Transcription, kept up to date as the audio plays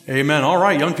Amen. All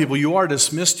right, young people, you are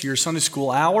dismissed to your Sunday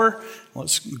school hour.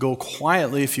 Let's go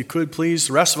quietly, if you could, please.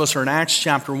 The rest of us are in Acts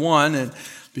chapter 1, and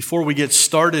before we get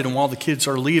started and while the kids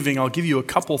are leaving, I'll give you a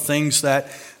couple things that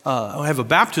I have a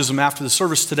baptism after the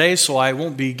service today, so I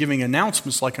won't be giving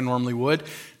announcements like I normally would.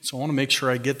 So I want to make sure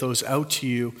I get those out to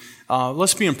you.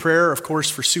 Let's be in prayer, of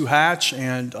course, for Sue Hatch.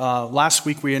 And last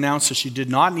week we announced that she did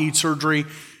not need surgery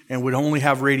and would only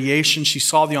have radiation. She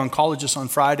saw the oncologist on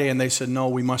Friday, and they said, no,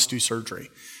 we must do surgery.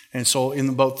 And so in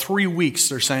about 3 weeks,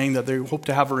 they're saying that they hope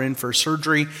to have her in for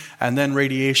surgery and then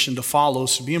radiation to follow.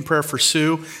 So be in prayer for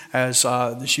Sue as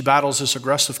she battles this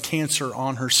aggressive cancer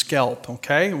on her scalp,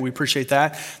 okay? We appreciate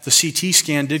that. The CT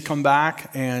scan did come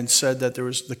back and said that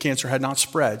the cancer had not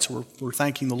spread. So we're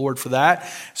thanking the Lord for that.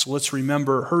 So let's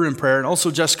remember her in prayer. And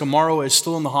also Jessica Morrow is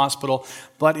still in the hospital,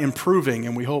 but improving.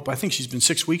 And we hope, I think she's been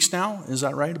 6 weeks now. Is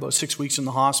that right? About 6 weeks in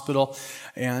the hospital.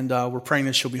 And we're praying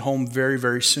that she'll be home very,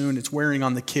 very soon. It's wearing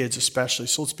on the kids especially.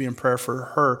 So let's be in prayer for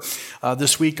her.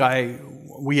 This week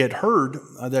we had heard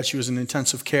that she was in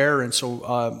intensive care. And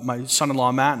so my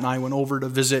son-in-law Matt and I went over to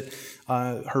visit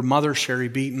her mother, Sherry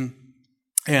Beaton.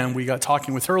 And we got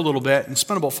talking with her a little bit and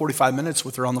spent about 45 minutes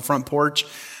with her on the front porch.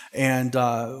 And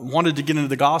wanted to get into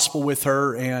the gospel with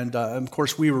her. And of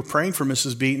course, we were praying for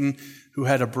Mrs. Beaton, who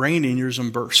had a brain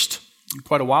aneurysm burst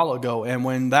quite a while ago. And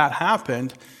when that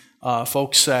happened,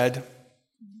 folks said,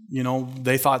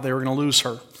 they thought they were going to lose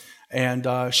her.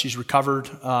 And she's recovered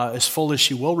as full as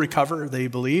she will recover, they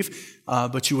believe.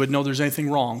 But you wouldn't know there's anything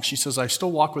wrong. She says, I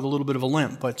still walk with a little bit of a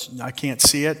limp, but I can't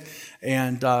see it.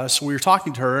 And so we were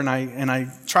talking to her, and I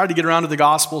tried to get around to the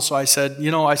gospel. So I said,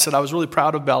 I was really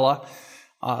proud of Bella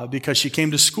because she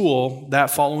came to school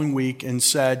that following week and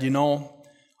said,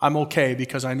 I'm okay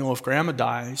because I know if Grandma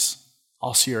dies,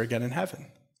 I'll see her again in heaven.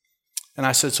 And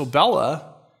I said, so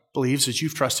Bella believes that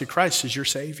you've trusted Christ as your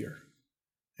Savior.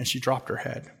 And she dropped her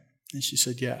head. And she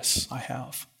said, yes, I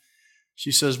have.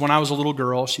 She says, when I was a little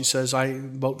girl, she says,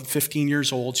 about 15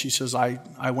 years old, she says, I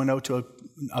went out to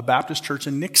a Baptist church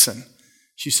in Nixon.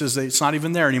 She says, it's not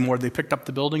even there anymore. They picked up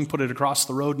the building, put it across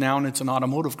the road now, and it's an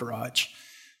automotive garage.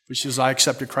 But she says, I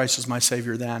accepted Christ as my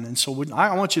Savior then. And so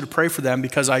I want you to pray for them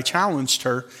because I challenged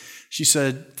her. She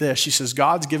said this. She says,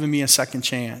 God's given me a second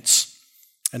chance,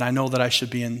 and I know that I should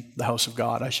be in the house of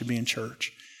God. I should be in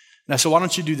church. And I said, why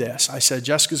don't you do this? I said,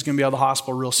 Jessica's going to be out of the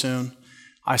hospital real soon.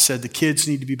 I said, the kids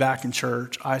need to be back in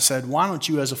church. I said, why don't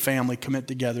you as a family commit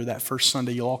together that first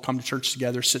Sunday? You'll all come to church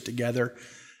together, sit together.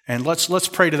 And let's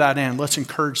pray to that end. Let's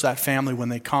encourage that family when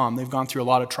they come. They've gone through a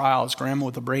lot of trials. Grandma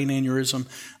with a brain aneurysm.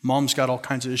 Mom's got all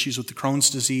kinds of issues with the Crohn's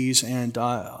disease and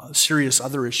serious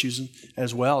other issues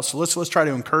as well. So let's try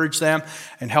to encourage them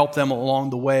and help them along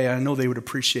the way. I know they would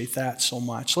appreciate that so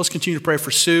much. Let's continue to pray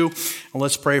for Sue, and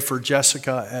let's pray for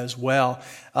Jessica as well.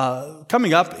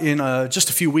 Coming up in just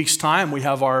a few weeks' time, we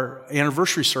have our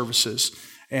anniversary services.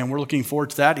 And we're looking forward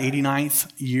to that,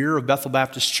 89th year of Bethel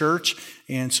Baptist Church.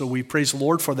 And so we praise the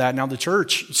Lord for that. Now the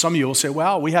church, some of you will say,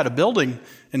 well, we had a building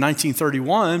in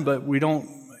 1931, but we don't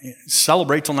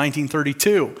celebrate till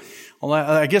 1932. Well,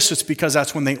 I guess it's because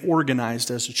that's when they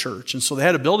organized as a church. And so they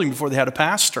had a building before they had a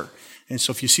pastor. And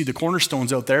so if you see the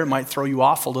cornerstones out there, it might throw you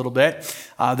off a little bit.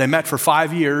 They met for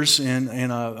 5 years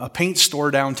in a paint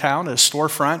store downtown, a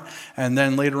storefront, and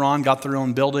then later on got their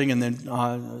own building. And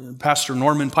then Pastor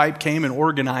Norman Pipe came and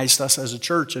organized us as a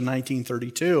church in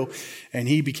 1932. And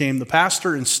he became the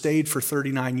pastor and stayed for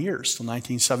 39 years till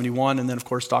 1971. And then, of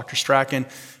course, Dr. Strachan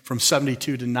from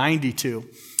 72 to 92.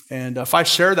 And if I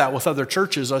share that with other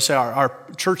churches, I say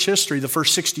our church history, the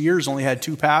first 60 years only had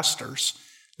 2 pastors.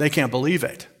 They can't believe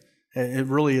it. It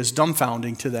really is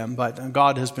dumbfounding to them, but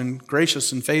God has been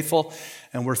gracious and faithful,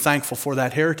 and we're thankful for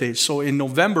that heritage. So in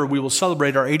November, we will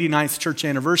celebrate our 89th church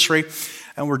anniversary,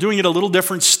 and we're doing it a little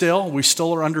different still. We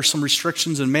still are under some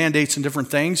restrictions and mandates and different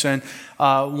things, and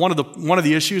one of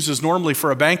the issues is normally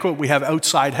for a banquet, we have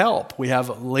outside help. We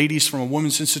have ladies from a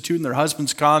women's institute, and their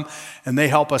husbands come, and they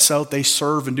help us out. They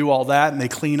serve and do all that, and they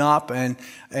clean up. And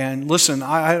listen,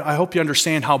 I hope you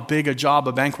understand how big a job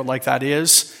a banquet like that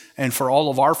is. And for all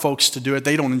of our folks to do it,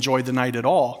 they don't enjoy the night at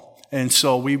all. And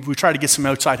so we try to get some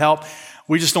outside help.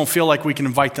 We just don't feel like we can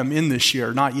invite them in this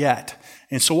year, not yet.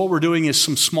 And so what we're doing is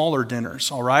some smaller dinners,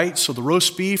 all right? So the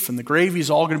roast beef and the gravy is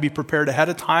all going to be prepared ahead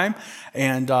of time.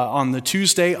 And on the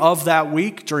Tuesday of that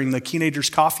week, during the Teenagers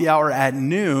Coffee Hour at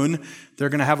noon, they're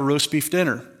going to have a roast beef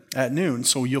dinner at noon.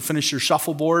 So you'll finish your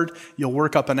shuffleboard, you'll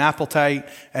work up an appetite,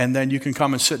 and then you can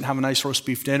come and sit and have a nice roast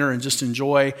beef dinner and just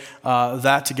enjoy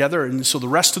that together. And so the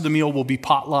rest of the meal will be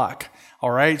potluck,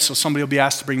 all right? So somebody will be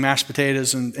asked to bring mashed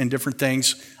potatoes and different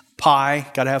things. pie,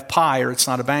 got to have pie or it's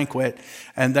not a banquet.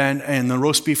 And the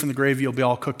roast beef and the gravy will be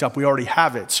all cooked up. We already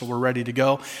have it, so we're ready to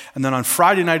go. And then on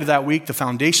Friday night of that week, the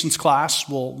foundations class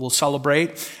will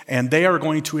celebrate, and they are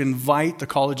going to invite the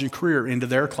college and career into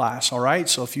their class, all right?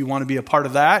 So if you want to be a part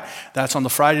of that, that's on the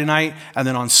Friday night. And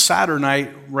then on Saturday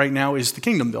night, right now, is the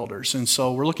Kingdom Builders. And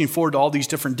so we're looking forward to all these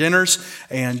different dinners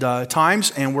and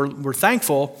times, and we're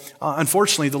thankful.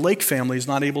 Unfortunately, the Lake family is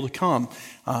not able to come.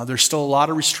 There's still a lot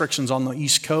of restrictions on the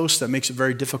East Coast that makes it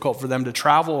very difficult for them to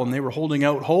travel, and they were holding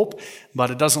out hope,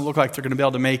 but it doesn't look like they're going to be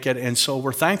able to make it. And so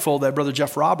we're thankful that Brother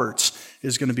Jeff Roberts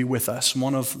is going to be with us,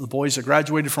 one of the boys that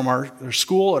graduated from our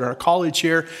school at our college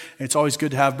here. And it's always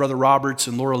good to have Brother Roberts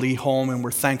and Laura Lee home, and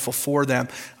we're thankful for them.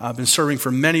 I've been serving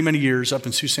for many, many years up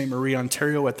in Sault Ste. Marie,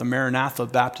 Ontario at the Maranatha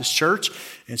Baptist Church,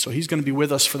 and so he's going to be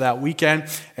with us for that weekend.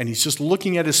 And he's just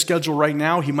looking at his schedule right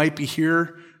now. He might be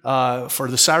here for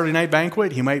the Saturday night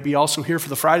banquet. He might be also here for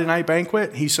the Friday night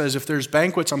banquet. He says, if there's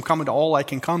banquets, I'm coming to all I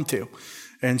can come to.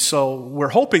 And so we're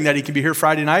hoping that he can be here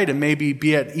Friday night and maybe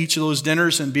be at each of those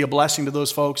dinners and be a blessing to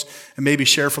those folks and maybe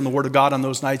share from the Word of God on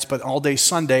those nights, but all day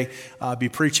Sunday be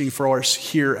preaching for us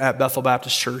here at Bethel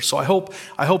Baptist Church. So I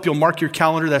hope you'll mark your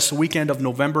calendar. That's the weekend of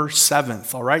November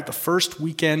 7th, all right? The first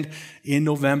weekend in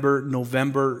November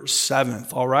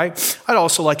 7th, all right? I'd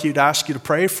also like you to ask you to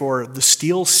pray for the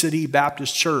Steel City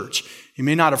Baptist Church. You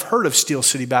may not have heard of Steel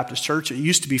City Baptist Church. It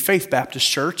used to be Faith Baptist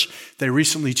Church. They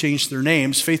recently changed their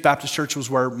names. Faith Baptist Church was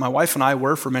where my wife and I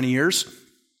were for many years.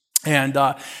 And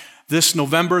this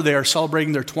November, they are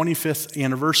celebrating their 25th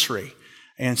anniversary.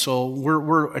 And so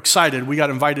we're excited. We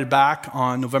got invited back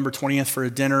on November 20th for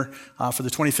a dinner for the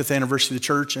 25th anniversary of the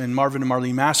church, and Marvin and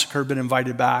Marlene Massacre have been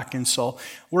invited back. And so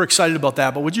we're excited about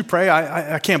that. But would you pray?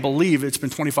 I can't believe it's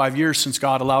been 25 years since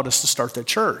God allowed us to start that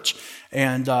church.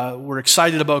 And we're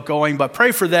excited about going, but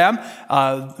pray for them.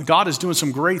 God is doing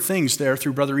some great things there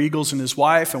through Brother Eagles and his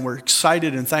wife, and we're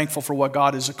excited and thankful for what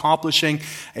God is accomplishing.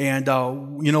 And,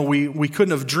 we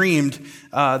couldn't have dreamed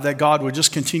that God would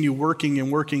just continue working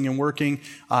and working and working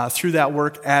through that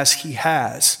work as he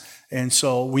has. And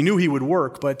so we knew he would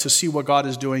work, but to see what God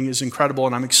is doing is incredible,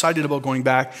 and I'm excited about going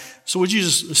back. So would you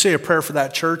just say a prayer for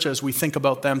that church as we think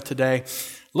about them today?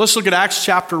 Let's look at Acts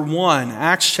chapter 1.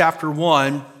 Acts chapter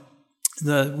 1.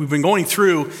 We've been going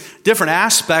through different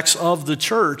aspects of the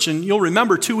church, and you'll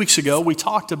remember 2 weeks ago we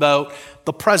talked about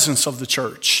the presence of the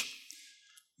church.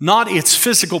 Not its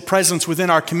physical presence within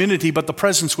our community, but the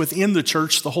presence within the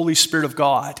church, the Holy Spirit of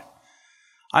God.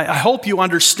 I hope you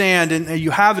understand and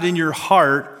you have it in your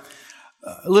heart.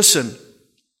 Listen,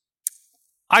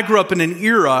 I grew up in an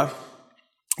era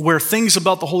where things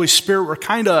about the Holy Spirit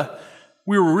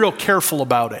we were real careful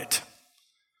about it.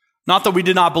 Not that we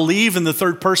did not believe in the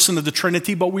third person of the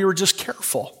Trinity, but we were just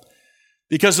careful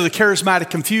because of the charismatic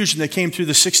confusion that came through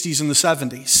the 60s and the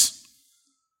 70s.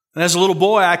 And as a little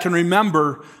boy, I can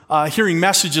remember hearing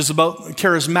messages about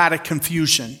charismatic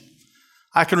confusion.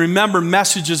 I can remember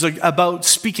messages about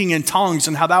speaking in tongues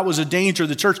and how that was a danger of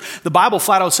the church. The Bible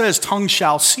flat out says, tongues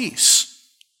shall cease.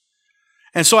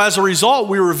 And so as a result,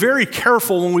 we were very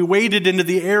careful when we waded into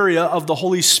the area of the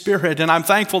Holy Spirit. And I'm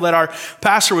thankful that our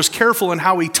pastor was careful in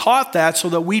how he taught that so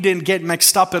that we didn't get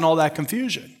mixed up in all that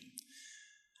confusion.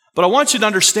 But I want you to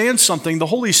understand something. The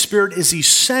Holy Spirit is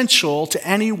essential to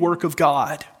any work of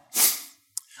God.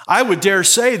 I would dare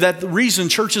say that the reason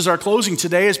churches are closing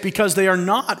today is because they are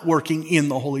not working in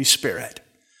the Holy Spirit.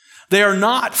 They are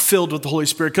not filled with the Holy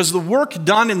Spirit because the work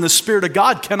done in the Spirit of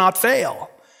God cannot fail.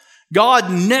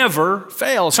 God never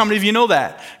fails. How many of you know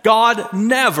that? God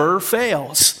never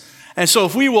fails. And so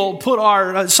if we will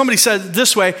put somebody said it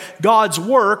this way, God's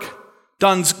work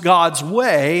done God's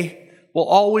way will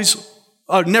always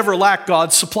never lack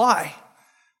God's supply.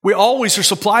 We always are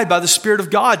supplied by the Spirit of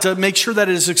God to make sure that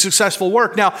it is a successful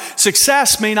work. Now,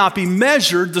 success may not be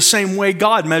measured the same way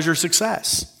God measures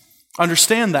success.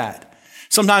 Understand that.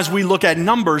 Sometimes we look at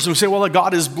numbers and we say, well,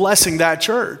 God is blessing that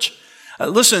church.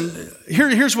 Listen,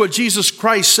 here's what Jesus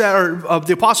Christ said, or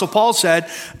the Apostle Paul said,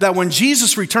 that when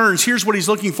Jesus returns, here's what he's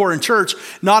looking for in church.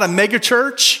 Not a mega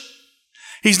church.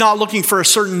 He's not looking for a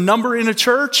certain number in a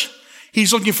church.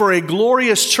 He's looking for a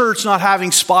glorious church not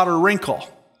having spot or wrinkle.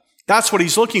 That's what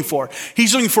he's looking for.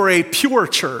 He's looking for a pure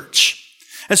church.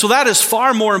 And so that is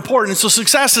far more important. And so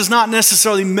success is not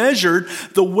necessarily measured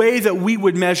the way that we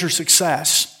would measure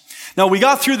success. Now, we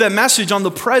got through that message on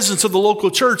the presence of the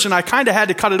local church, and I kind of had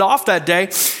to cut it off that day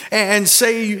and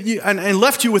say, and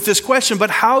left you with this question, but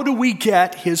how do we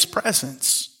get his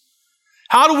presence?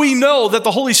 How do we know that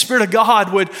the Holy Spirit of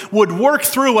God would work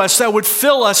through us, that would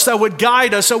fill us, that would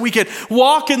guide us, that we could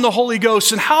walk in the Holy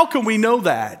Ghost? And how can we know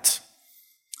that?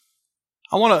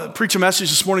 I want to preach a message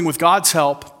this morning with God's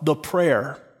help, the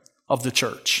prayer of the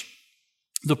church.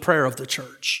 The prayer of the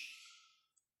church.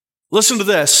 Listen to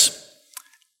this.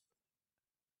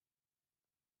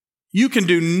 You can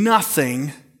do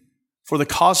nothing for the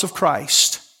cause of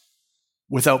Christ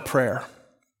without prayer.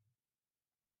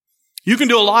 You can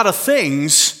do a lot of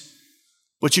things,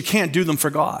 but you can't do them for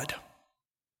God.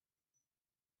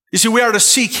 You see, we are to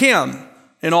seek Him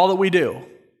in all that we do.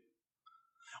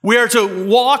 We are to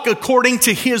walk according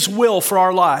to His will for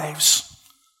our lives.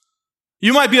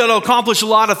 You might be able to accomplish a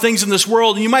lot of things in this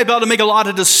world, and you might be able to make a lot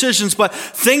of decisions, but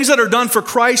things that are done for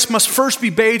Christ must first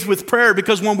be bathed with prayer,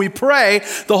 because when we pray,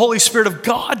 the Holy Spirit of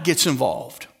God gets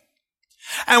involved.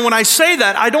 And when I say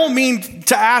that, I don't mean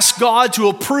to ask God to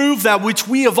approve that which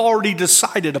we have already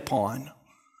decided upon.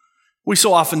 We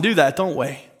so often do that, don't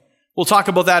we? We'll talk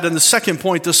about that in the second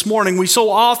point this morning. We so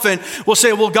often will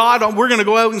say, well, God, we're going to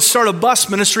go out and start a bus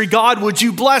ministry. God, would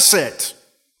you bless it?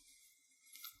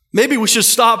 Maybe we should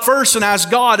stop first and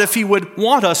ask God if He would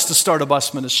want us to start a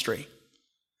bus ministry.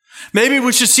 Maybe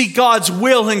we should seek God's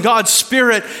will and God's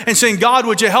Spirit and saying, God,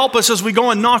 would you help us as we go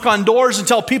and knock on doors and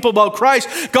tell people about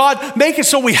Christ? God, make it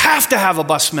so we have to have a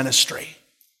bus ministry.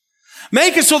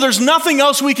 Make it so there's nothing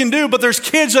else we can do, but there's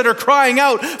kids that are crying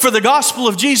out for the gospel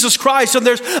of Jesus Christ, and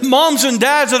there's moms and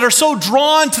dads that are so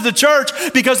drawn to the church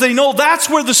because they know that's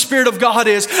where the Spirit of God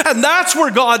is, and that's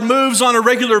where God moves on a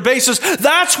regular basis.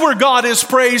 That's where God is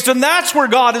praised, and that's where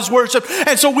God is worshiped.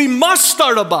 And so we must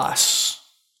start a bus.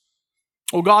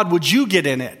 Oh God, would you get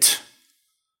in it?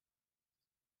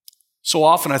 So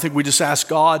often I think we just ask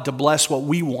God to bless what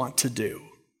we want to do,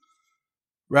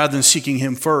 rather than seeking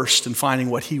Him first and finding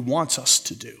what He wants us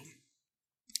to do.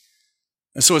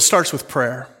 And so it starts with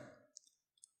prayer.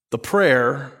 The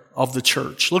prayer of the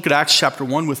church. Look at Acts chapter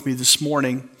 1 with me this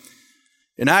morning.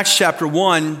 In Acts chapter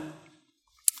 1,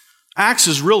 Acts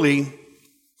is really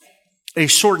a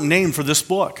short name for this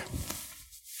book.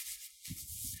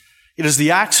 It is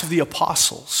the Acts of the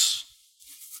Apostles.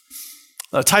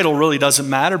 The title really doesn't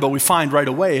matter, but we find right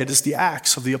away it is the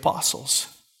Acts of the Apostles.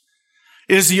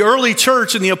 It is the early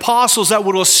church and the apostles that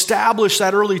would establish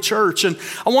that early church. And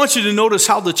I want you to notice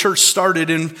how the church started.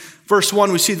 In verse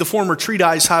 1, we see the former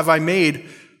treatise have I made,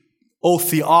 O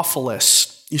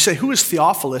Theophilus. You say, who is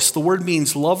Theophilus? The word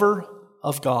means lover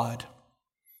of God.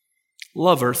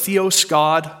 Lover, theos,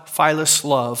 God, philos,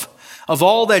 love. Of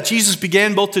all that Jesus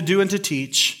began both to do and to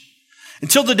teach,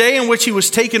 until the day in which He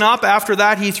was taken up. After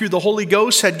that, He, through the Holy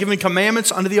Ghost, had given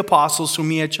commandments unto the apostles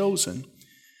whom He had chosen.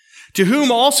 To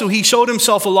whom also He showed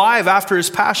Himself alive after His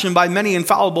passion by many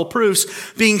infallible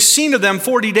proofs, being seen of them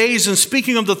 40 days, and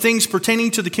speaking of the things pertaining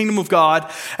to the kingdom of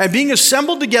God, and being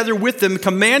assembled together with them,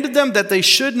 commanded them that they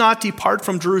should not depart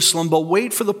from Jerusalem, but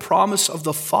wait for the promise of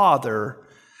the Father,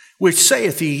 which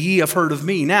saith He, ye have heard of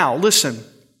me. Now, listen,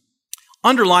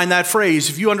 underline that phrase.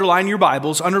 If you underline your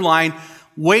Bibles, underline,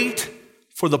 wait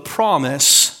for the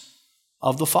promise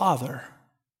of the Father.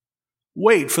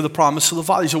 Wait for the promise of the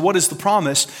Father. So what is the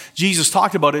promise? Jesus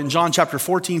talked about it in John chapter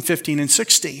 14, 15, and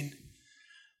 16.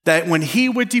 That when He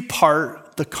would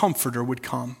depart, the Comforter would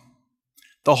come.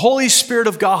 The Holy Spirit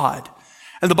of God.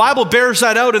 And the Bible bears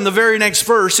that out in the very next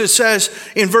verse. It says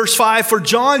in verse 5, for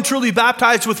John truly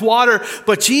baptized with water,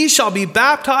 but ye shall be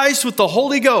baptized with the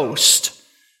Holy Ghost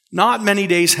not many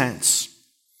days hence.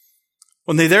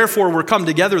 When they therefore were come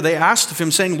together, they asked of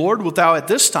Him, saying, Lord, wilt thou at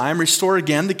this time restore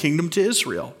again the kingdom to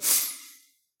Israel?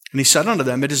 And He said unto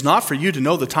them, it is not for you to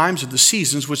know the times or the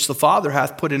seasons which the Father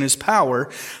hath put in His power,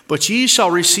 but ye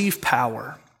shall receive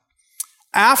power.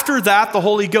 After that the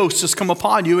Holy Ghost is come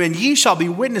upon you, and ye shall be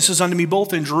witnesses unto me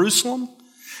both in Jerusalem,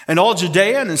 and all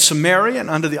Judea, and in Samaria, and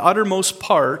unto the uttermost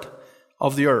part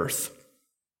of the earth.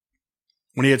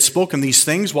 When He had spoken these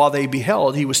things, while they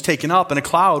beheld, He was taken up, and a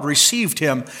cloud received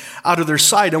Him out of their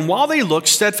sight. And while they looked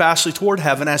steadfastly toward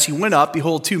heaven, as He went up,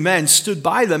 behold, two men stood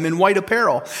by them in white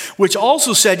apparel, which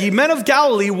also said, Ye men of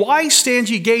Galilee, why stand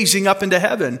ye gazing up into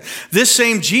heaven? This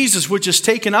same Jesus, which is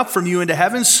taken up from you into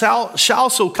heaven, shall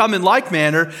so come in like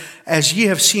manner as ye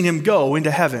have seen Him go into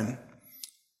heaven.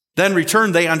 Then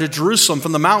returned they unto Jerusalem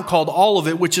from the mount called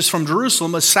Olivet, which is from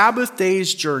Jerusalem, a Sabbath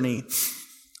day's journey.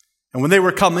 And when they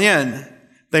were come in,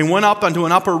 they went up unto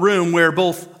an upper room where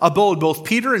abode both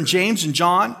Peter and James and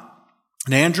John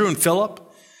and Andrew and Philip,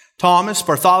 Thomas,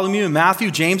 Bartholomew and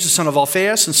Matthew, James the son of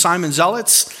Alphaeus and Simon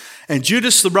Zealots, and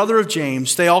Judas the brother of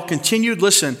James. They all continued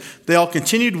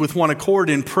with one accord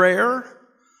in prayer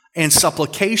and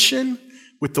supplication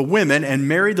with the women and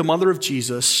Mary the mother of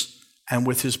Jesus and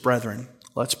with His brethren.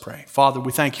 Let's pray. Father,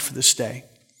 we thank You for this day.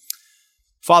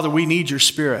 Father, we need Your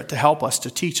Spirit to help us,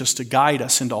 to teach us, to guide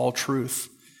us into all truth.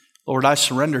 Lord, I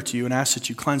surrender to you and ask that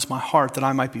you cleanse my heart that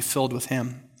I might be filled with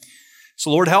him. So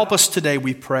Lord, help us today,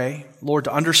 we pray, Lord,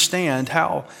 to understand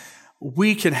how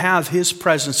we can have his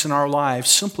presence in our lives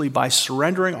simply by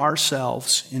surrendering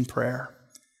ourselves in prayer.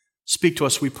 Speak to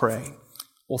us, we pray.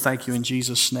 We'll thank you in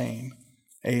Jesus' name.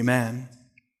 Amen.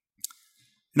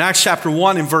 In Acts chapter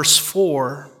 1 and verse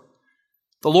 4,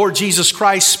 the Lord Jesus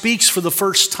Christ speaks for the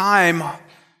first time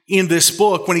in this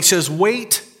book when he says,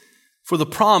 "Wait for the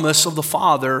promise of the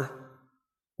Father,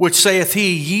 which saith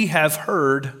he, ye have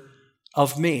heard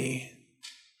of me."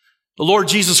 The Lord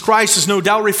Jesus Christ is no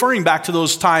doubt referring back to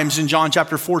those times in John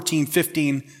chapter 14,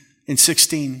 15, and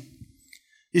 16.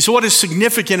 So what is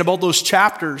significant about those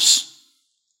chapters?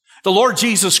 The Lord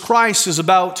Jesus Christ is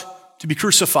about to be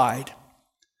crucified.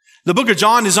 The book of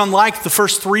John is unlike the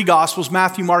first three Gospels,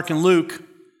 Matthew, Mark, and Luke,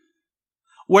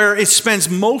 where it spends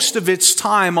most of its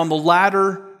time on the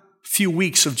latter few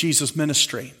weeks of Jesus'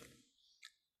 ministry.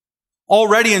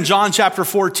 Already in John chapter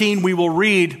 14, we will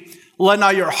read, "Let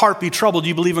not your heart be troubled.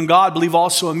 You believe in God, believe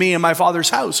also in me. In my Father's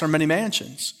house are many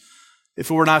mansions.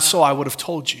 If it were not so, I would have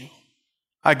told you.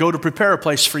 I go to prepare a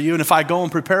place for you, and if I go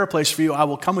and prepare a place for you, I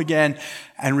will come again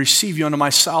and receive you unto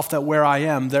myself, that where I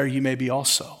am, there you may be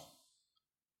also."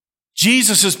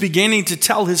 Jesus is beginning to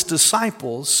tell his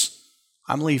disciples,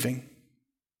 I'm leaving.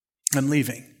 I'm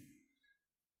leaving.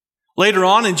 Later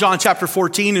on in John chapter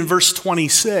 14 and verse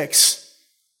 26,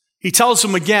 he tells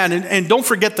them again, and don't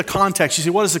forget the context. You say,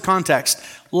 what is the context?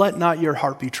 Let not your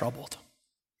heart be troubled.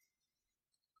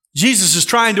 Jesus is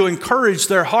trying to encourage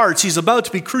their hearts. He's about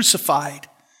to be crucified.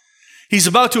 He's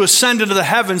about to ascend into the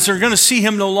heavens. They're going to see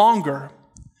him no longer.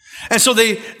 And so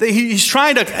he's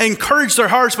trying to encourage their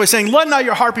hearts by saying, let not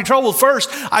your heart be troubled. First,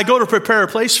 I go to prepare a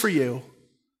place for you.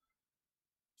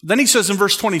 Then he says in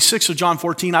verse 26 of John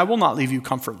 14, I will not leave you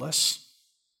comfortless,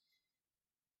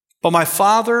 but my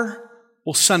Father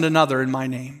will send another in my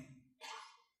name,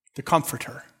 the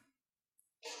Comforter.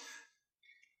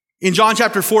 In John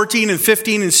chapter 14 and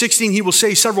 15 and 16, he will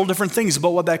say several different things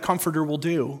about what that Comforter will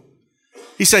do.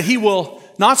 He said he will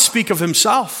not speak of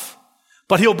himself,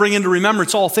 but he'll bring into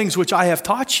remembrance all things which I have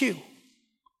taught you.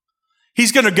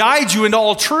 He's going to guide you into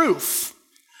all truth.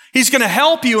 He's going to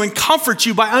help you and comfort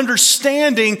you by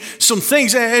understanding some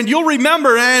things. And you'll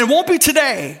remember, and it won't be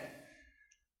today,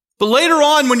 but later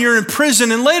on when you're in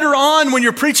prison, and later on when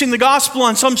you're preaching the gospel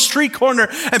on some street corner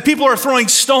and people are throwing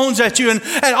stones at you, and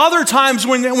other times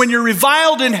when you're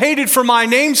reviled and hated for my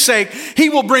name's sake, he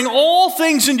will bring all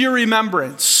things into your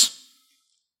remembrance.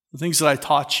 The things that I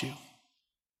taught you.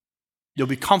 You'll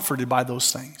be comforted by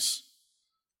those things.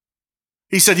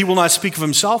 He said he will not speak of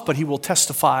himself, but he will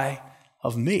testify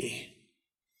of me.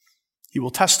 He will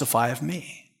testify of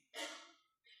me.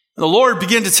 And the Lord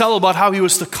began to tell about how he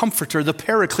was the comforter, the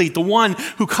paraclete, the one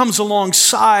who comes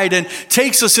alongside and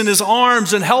takes us in his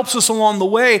arms and helps us along the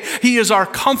way. He is our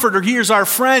comforter. He is our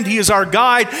friend. He is our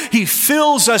guide. He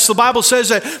fills us. The Bible says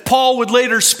that Paul would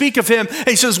later speak of him. And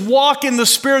he says, walk in the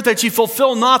Spirit that ye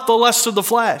fulfill not the lust of the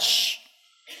flesh.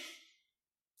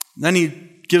 And then he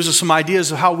gives us some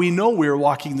ideas of how we know we are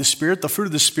walking in the Spirit. The fruit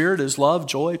of the Spirit is love,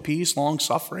 joy, peace,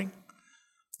 long-suffering,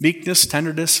 meekness,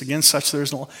 tenderness. Against such there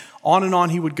is no... On and on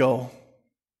he would go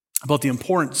about the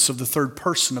importance of the third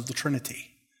person of the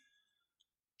Trinity.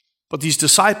 But these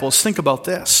disciples, think about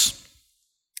this.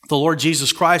 The Lord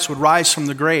Jesus Christ would rise from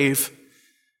the grave.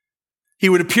 He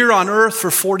would appear on earth for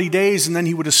 40 days, and then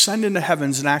he would ascend into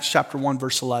heavens in Acts chapter 1,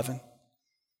 verse 11.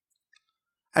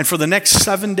 And for the next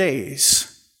 7 days,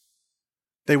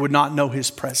 they would not know his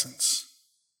presence.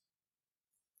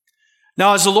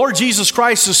 Now, as the Lord Jesus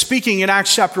Christ is speaking in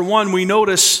Acts chapter 1, we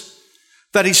notice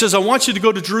that he says, I want you to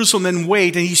go to Jerusalem and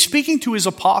wait. And he's speaking to his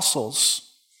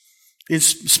apostles.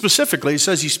 Specifically, he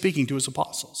says he's speaking to his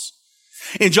apostles.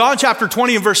 In John chapter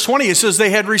 20 and verse 20, it says they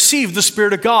had received the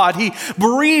Spirit of God. He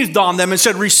breathed on them and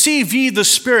said, receive ye the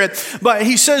Spirit. But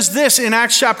he says this in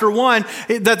Acts chapter 1,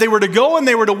 that they were to go and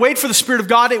they were to wait for the Spirit of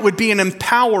God. It would be an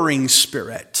empowering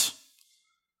Spirit.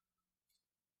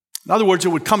 In other words, it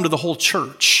would come to the whole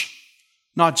church,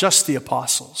 not just the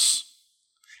apostles.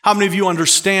 How many of you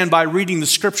understand by reading the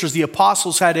scriptures, the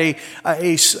apostles had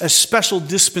a special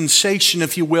dispensation,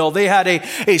 if you will. They had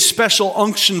a special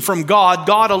unction from God.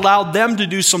 God allowed them to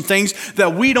do some things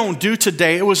that we don't do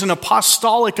today. It was an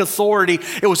apostolic authority.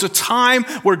 It was a time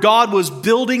where God was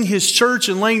building his church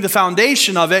and laying the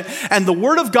foundation of it, and the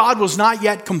word of God was not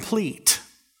yet complete.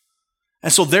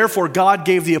 And so therefore, God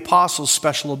gave the apostles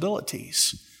special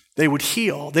abilities. They would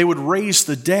heal. They would raise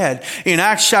the dead. In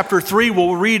Acts chapter 3,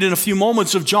 we'll read in a few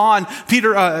moments of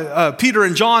Peter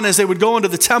and John as they would go into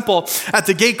the temple at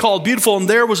the gate called Beautiful, and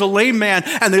there was a lame man,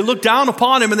 and they looked down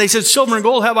upon him, and they said, "Silver and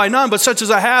gold have I none, but such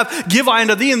as I have give I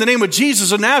unto thee in the name of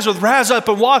Jesus of Nazareth. Rise up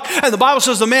and walk." And the Bible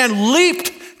says the man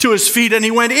leaped to his feet, and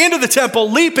he went into the temple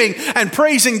leaping and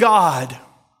praising God.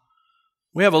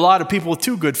 We have a lot of people with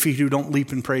 2 good feet who don't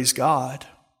leap and praise God.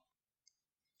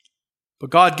 But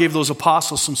God gave those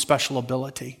apostles some special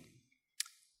ability.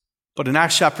 But in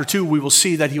Acts chapter 2, we will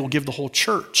see that he will give the whole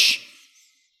church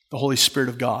the Holy Spirit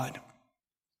of God.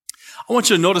 I want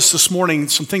you to notice this morning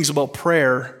some things about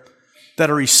prayer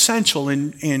that are essential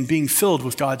in being filled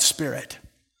with God's Spirit.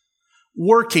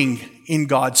 Working in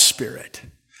God's Spirit.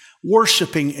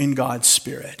 Worshiping in God's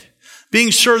Spirit. Being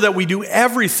sure that we do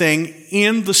everything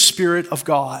in the Spirit of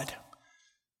God.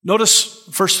 Notice,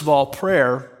 first of all,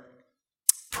 prayer,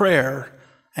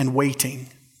 and waiting.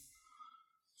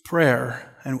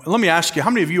 Prayer. And let me ask you, how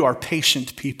many of you are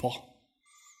patient people?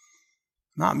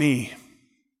 Not me.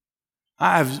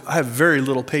 I have very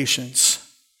little patience.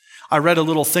 I read a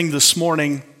little thing this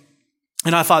morning,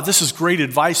 and I thought this is great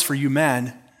advice for you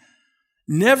men.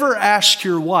 Never ask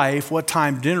your wife what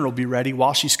time dinner will be ready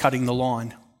while she's cutting the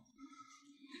lawn.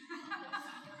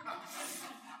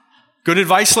 Good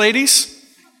advice, ladies?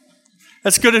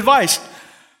 That's good advice.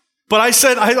 But I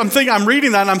said, I'm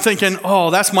reading that and I'm thinking,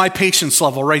 oh, that's my patience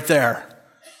level right there.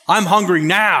 I'm hungry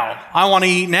now. I want to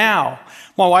eat now.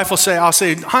 My wife will say, I'll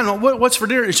say, "Hon, what's for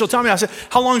dinner?" And she'll tell me, I say,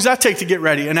 "How long does that take to get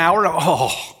ready? An hour?"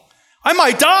 Oh, I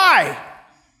might die.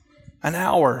 An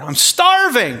hour. I'm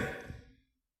starving.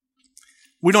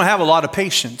 We don't have a lot of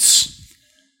patience.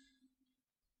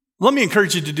 Let me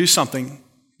encourage you to do something.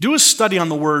 Do a study on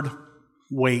the word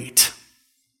wait.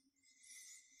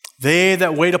 They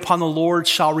that wait upon the Lord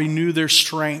shall renew their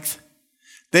strength.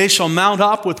 They shall mount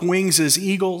up with wings as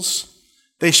eagles.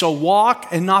 They shall walk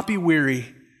and not be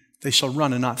weary. They shall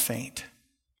run and not faint.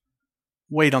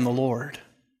 Wait on the Lord.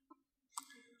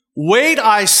 Wait,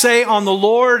 I say, on the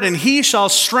Lord, and he shall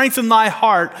strengthen thy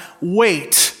heart.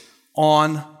 Wait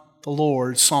on the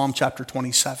Lord. Psalm chapter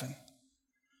 27.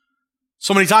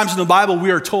 So many times in the Bible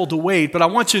we are told to wait, but I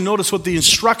want you to notice what the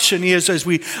instruction is as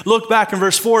we look back in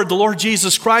verse 4. The Lord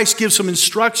Jesus Christ gives some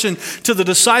instruction to the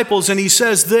disciples, and he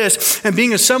says this, "And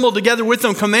being assembled together with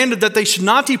them, commanded that they should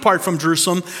not depart from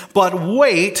Jerusalem, but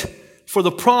wait for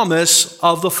the promise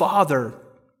of the Father."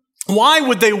 Why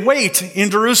would they wait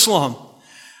in Jerusalem?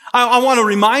 I want to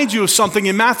remind you of something.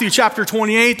 In Matthew chapter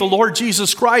 28, the Lord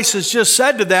Jesus Christ has just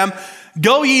said to them,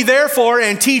 "Go ye therefore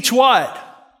and teach" what?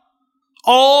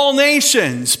 "All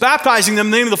nations, baptizing them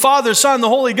in the name of the Father, Son, and the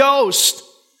Holy Ghost,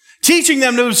 teaching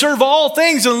them to observe all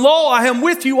things, and lo, I am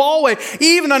with you always,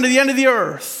 even unto the end of the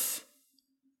earth."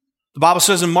 The Bible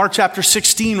says in Mark chapter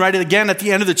 16, right again at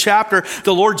the end of the chapter,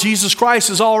 the Lord Jesus Christ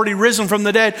has already risen from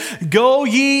the dead. "Go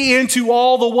ye into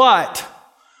all the" what?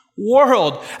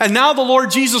 "World." And now the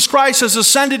Lord Jesus Christ has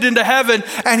ascended into heaven,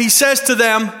 and he says to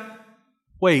them,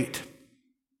 wait.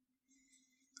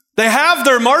 They have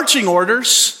their marching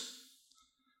orders.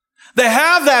 They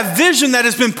have that vision that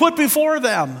has been put before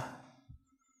them.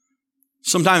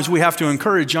 Sometimes we have to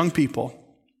encourage young people.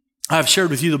 I've shared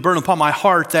with you the burden upon my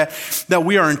heart that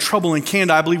we are in trouble in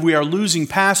Canada. I believe we are losing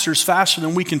pastors faster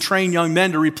than we can train young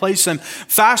men to replace them,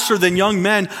 faster than young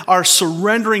men are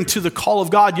surrendering to the call of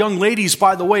God. Young ladies,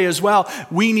 by the way, as well,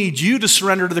 we need you to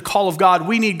surrender to the call of God.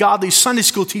 We need godly Sunday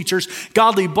school teachers,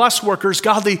 godly bus workers,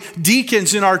 godly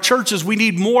deacons in our churches. We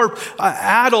need more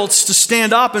adults to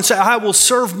stand up and say, "I will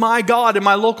serve my God in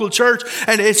my local church."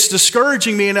 And it's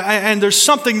discouraging me, and there's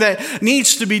something that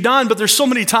needs to be done, but there's so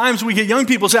many times we get young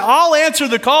people say, "I'll answer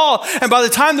the call." And by the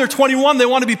time they're 21, they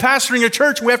want to be pastoring a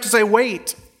church. We have to say,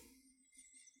 wait.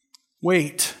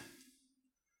 Wait.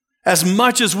 As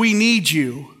much as we need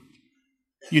you,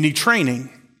 you need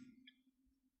training.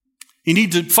 You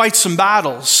need to fight some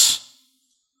battles.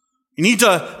 You need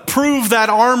to prove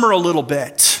that armor a little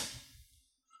bit.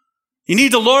 You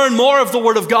need to learn more of the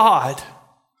Word of God.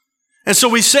 And so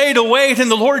we say to wait, and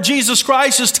the Lord Jesus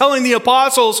Christ is telling the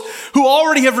apostles who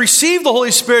already have received the Holy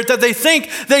Spirit that they think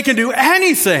they can do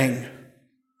anything.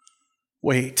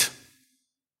 Wait.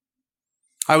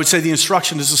 I would say the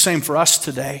instruction is the same for us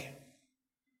today.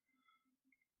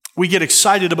 We get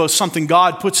excited about something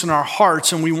God puts in our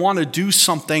hearts, and we want to do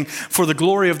something for the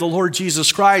glory of the Lord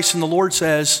Jesus Christ, and the Lord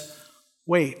says,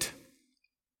 wait.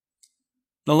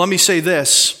 Now let me say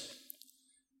this.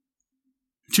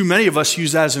 Too many of us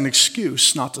use that as an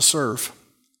excuse not to serve.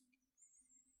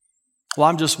 Well,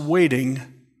 I'm just waiting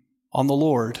on the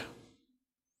Lord.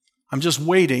 I'm just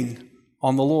waiting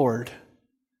on the Lord.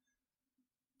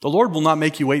 the Lord will not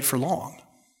make you wait for long.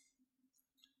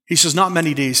 He says, not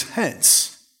many days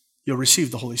hence, you'll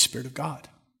receive the Holy Spirit of God.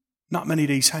 Not many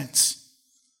days hence.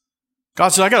 God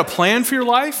says, I got a plan for your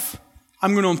life.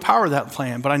 I'm going to empower that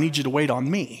plan, but I need you to wait on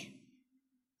me.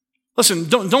 Listen,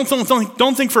 don't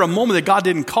think for a moment that God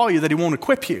didn't call you, that he won't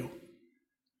equip you,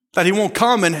 that he won't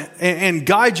come and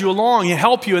guide you along and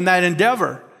help you in that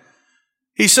endeavor.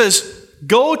 He says,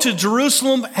 go to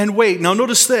Jerusalem and wait. Now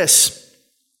notice this.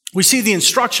 We see the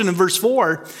instruction in verse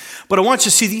 4, but I want you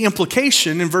to see the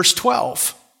implication in verse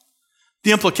 12.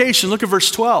 The implication, look at verse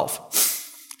 12.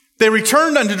 They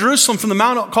returned unto Jerusalem from the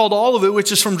mount called Olivet,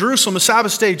 which is from Jerusalem, a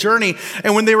Sabbath day journey.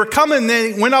 And when they were coming,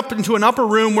 they went up into an upper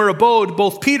room where abode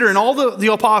both Peter and all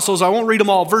the apostles. I won't read them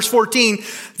all. Verse 14,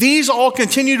 these all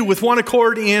continued with one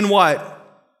accord in what?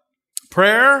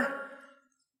 Prayer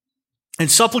and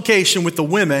supplication with the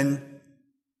women,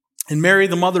 and Mary,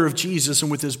 the mother of Jesus, and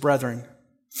with his brethren.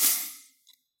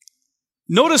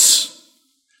 Notice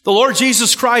the Lord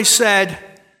Jesus Christ said,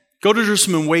 go to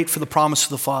Jerusalem and wait for the promise of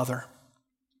the Father.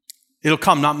 It'll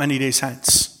come not many days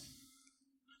hence.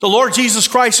 The Lord Jesus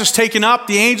Christ is taken up.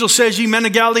 The angel says, ye men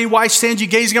of Galilee, why stand ye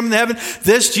gazing up into heaven?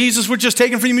 This Jesus which is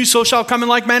taken from you, so shall come in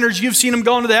like manner as you've seen him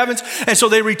go into the heavens. And so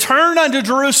they returned unto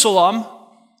Jerusalem,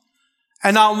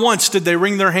 and not once did they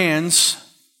wring their hands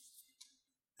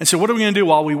and say, what are we going to do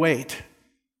while we wait?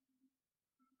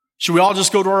 Should we all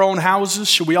just go to our own houses?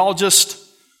 Should we all just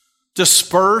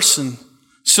disperse and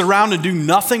sit around and do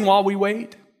nothing while we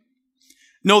wait?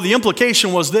 No, the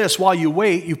implication was this: while you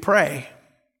wait, you pray.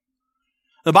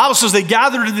 The Bible says they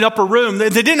gathered in the upper room.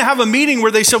 They didn't have a meeting where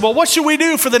they said, well, what should we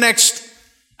do for the next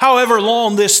however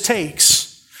long this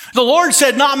takes? The Lord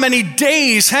said not many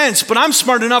days hence, but I'm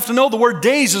smart enough to know the word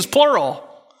days is plural.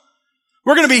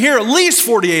 We're going to be here at least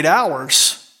 48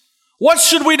 hours. What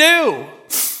should we do?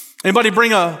 Anybody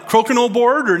bring a crokinole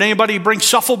board, or anybody bring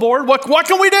shuffleboard? What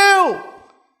can we do?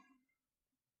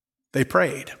 They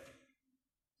prayed.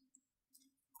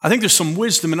 I think there's some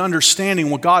wisdom in understanding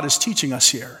what God is teaching us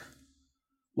here.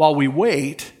 While we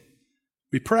wait,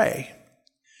 we pray.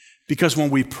 Because when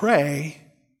we pray,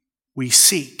 we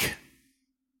seek.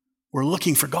 We're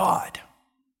looking for God.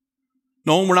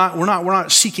 No, we're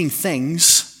not seeking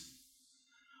things.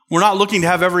 We're not looking to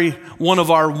have every one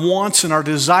of our wants and our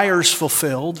desires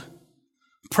fulfilled.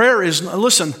 Prayer is,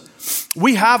 listen,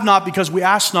 we have not because we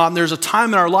ask not, and there's a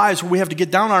time in our lives where we have to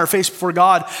get down on our face before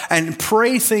God and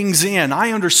pray things in.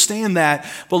 I understand that.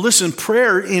 But listen,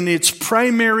 prayer in its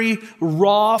primary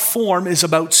raw form is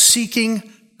about seeking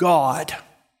God.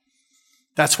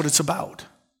 That's what it's about.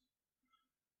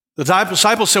 The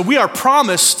disciples said, we are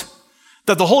promised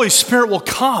that the Holy Spirit will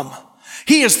come.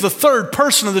 He is the third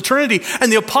person of the Trinity.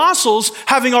 And the apostles,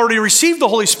 having already received the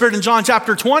Holy Spirit in John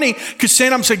chapter 20, could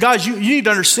stand up and say, guys, you need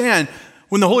to understand,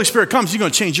 when the Holy Spirit comes, he's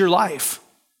going to change your life.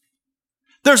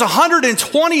 There's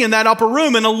 120 in that upper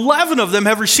room, and 11 of them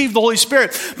have received the Holy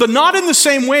Spirit, but not in the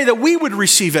same way that we would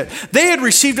receive it. They had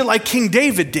received it like King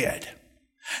David did.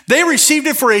 They received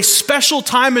it for a special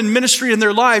time in ministry in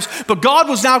their lives, but God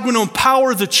was now going to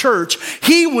empower the church.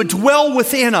 He would dwell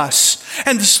within us.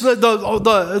 And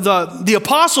the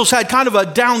apostles had kind of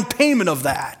a down payment of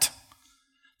that.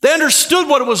 They understood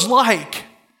what it was like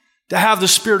to have the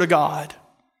Spirit of God.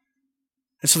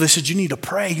 And so they said, you need to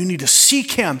pray. You need to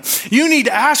seek him. You need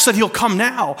to ask that he'll come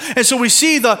now. And so we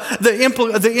see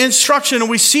the instruction, and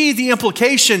we see the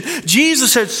implication.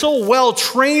 Jesus had so well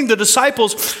trained the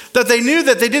disciples that they knew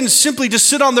that they didn't simply just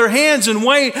sit on their hands and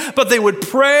wait, but they would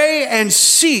pray and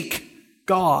seek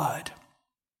God.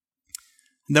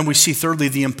 And then we see thirdly,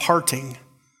 the imparting.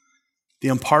 The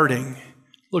imparting.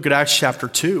 Look at Acts chapter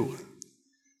 2.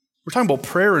 We're talking about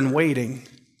prayer and waiting.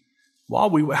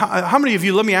 How many of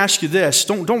you, let me ask you this,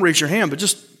 don't raise your hand, but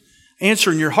just answer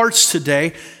in your hearts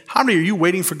today, how many are you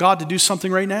waiting for God to do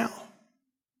something right now?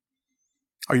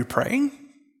 Are you praying?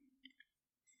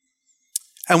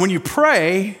 And when you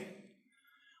pray,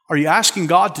 are you asking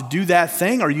God to do that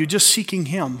thing, or are you just seeking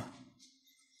him?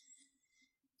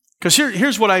 Because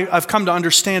here's what I've come to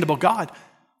understand about God.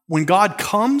 When God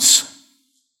comes,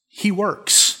 he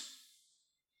works.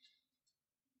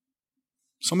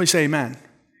 Somebody say amen.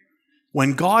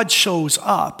 When God shows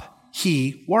up,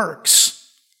 he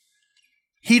works.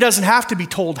 He doesn't have to be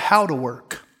told how to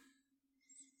work.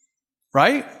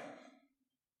 Right?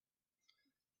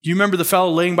 Do you remember the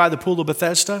fellow laying by the pool of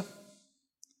Bethesda?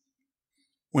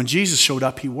 When Jesus showed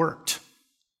up, he worked.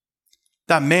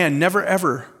 That man never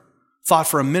ever thought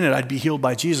for a minute I'd be healed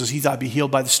by Jesus. He thought I'd be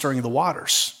healed by the stirring of the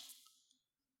waters.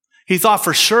 He thought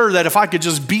for sure that if I could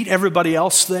just beat everybody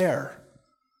else there.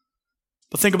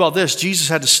 But think about this. Jesus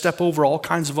had to step over all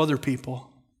kinds of other people.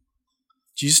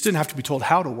 Jesus didn't have to be told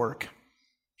how to work.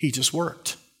 He just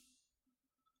worked.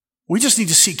 We just need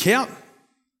to seek him.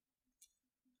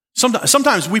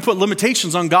 Sometimes we put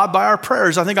limitations on God by our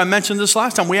prayers. I think I mentioned this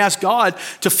last time. We ask God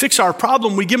to fix our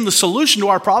problem. We give him the solution to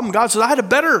our problem. God says, I had a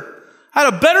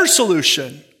better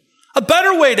solution, a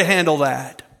better way to handle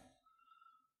that.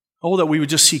 Oh, that we would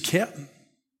just seek him.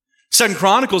 2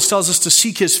 Chronicles tells us to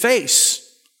seek his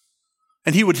face,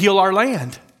 and he would heal our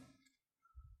land.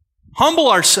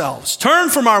 Humble ourselves, turn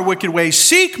from our wicked ways,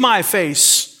 seek my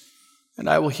face, and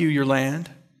I will heal your land.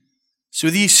 So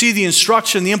you see the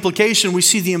instruction, the implication, we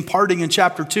see the imparting in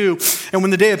chapter 2. And when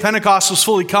the day of Pentecost was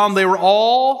fully come, they were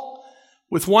all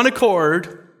with one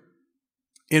accord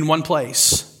in one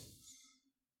place.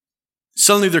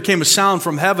 Suddenly there came a sound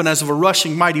from heaven as of a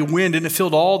rushing mighty wind, and it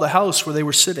filled all the house where they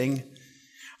were sitting.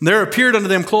 And there appeared unto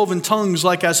them cloven tongues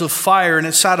like as of fire, and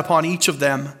it sat upon each of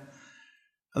them.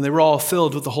 And they were all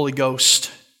filled with the Holy Ghost,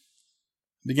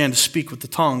 and began to speak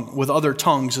with other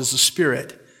tongues as the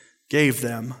Spirit gave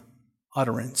them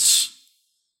utterance.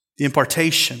 The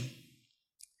impartation.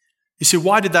 You see,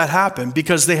 why did that happen?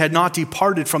 Because they had not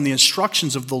departed from the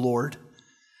instructions of the Lord,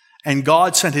 and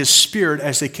God sent his Spirit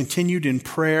as they continued in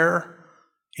prayer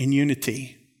in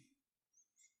unity.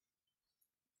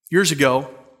 Years ago,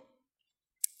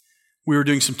 we were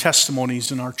doing some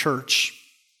testimonies in our church,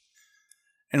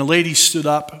 and a lady stood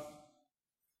up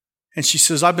and she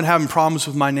says, I've been having problems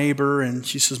with my neighbor, and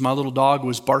she says, my little dog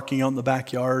was barking out in the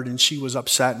backyard, and she was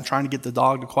upset and trying to get the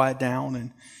dog to quiet down.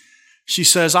 And she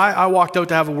says, I walked out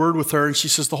to have a word with her, and she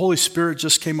says, the Holy Spirit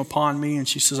just came upon me, and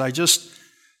she says, I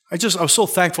was so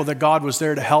thankful that God was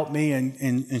there to help me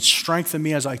and strengthen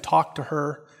me as I talked to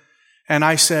her. And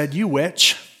I said, you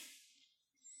witch.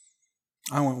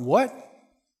 I went, what?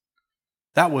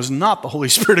 That was not the Holy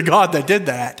Spirit of God that did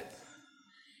that.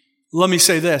 Let me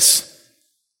say this.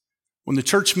 When the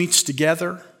church meets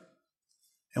together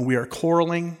and we are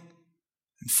quarreling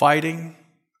and fighting,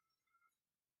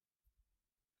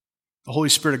 the Holy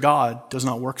Spirit of God does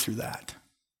not work through that.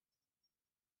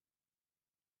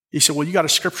 He said, well, you got a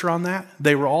scripture on that?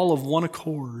 They were all of one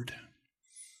accord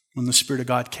when the Spirit of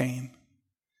God came.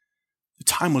 The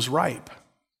time was ripe.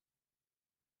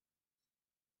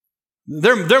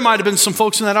 There might have been some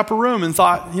folks in that upper room and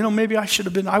thought, maybe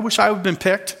I wish I would have been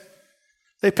picked.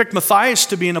 They picked Matthias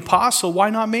to be an apostle.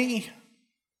 Why not me?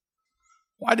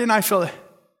 Why didn't I feel it?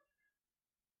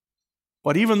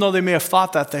 But even though they may have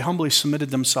thought that, they humbly submitted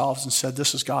themselves and said,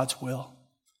 this is God's will.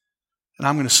 And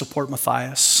I'm going to support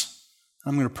Matthias.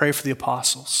 I'm going to pray for the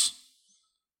apostles.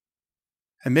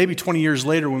 And maybe 20 years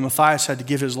later, when Matthias had to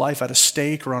give his life at a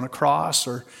stake or on a cross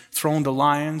or thrown to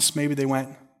lions, maybe they went,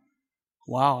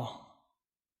 wow,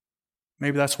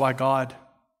 maybe that's why God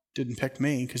didn't pick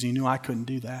me, because he knew I couldn't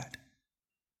do that.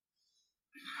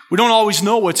 We don't always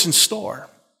know what's in store.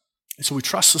 And so we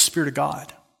trust the Spirit of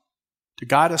God to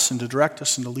guide us and to direct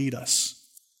us and to lead us.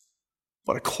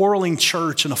 But a quarreling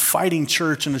church and a fighting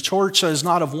church and a church that is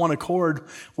not of one accord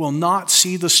will not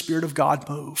see the Spirit of God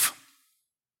move.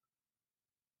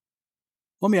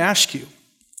 Let me ask you,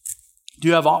 do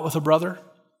you have aught with a brother?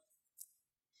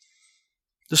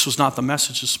 This was not the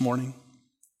message this morning.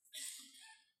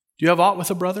 Do you have aught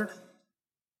with a brother?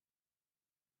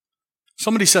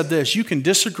 Somebody said this, you can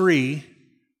disagree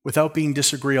without being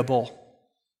disagreeable.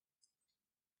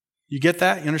 You get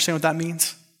that? You understand what that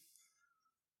means?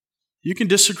 You can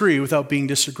disagree without being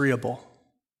disagreeable.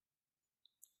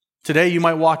 Today you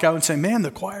might walk out and say, man, the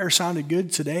choir sounded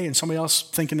good today, and somebody else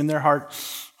thinking in their heart,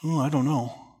 I don't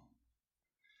know.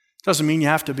 Doesn't mean you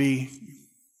have to be,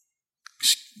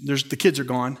 the kids are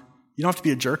gone. You don't have to be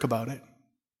a jerk about it.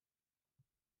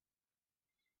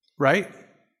 Right?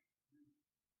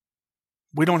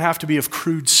 We don't have to be of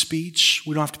crude speech.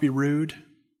 We don't have to be rude.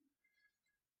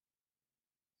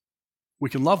 We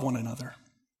can love one another.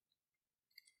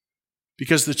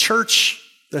 Because the church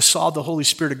that saw the Holy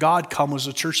Spirit of God come was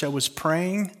a church that was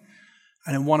praying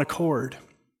and in one accord.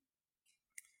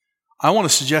 I want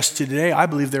to suggest to you today, I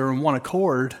believe they were in one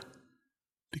accord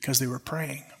because they were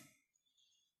praying.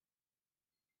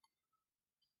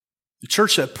 The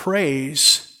church that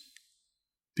prays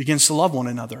begins to love one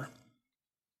another.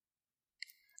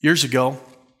 Years ago,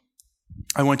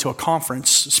 I went to a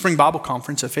conference, a spring Bible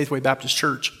conference at Faithway Baptist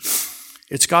Church.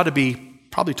 It's got to be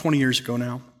probably 20 years ago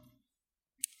now.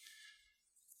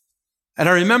 And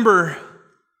I remember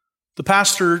the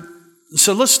pastor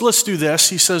said, let's do this.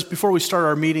 He says, before we start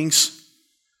our meetings,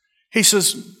 he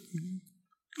says,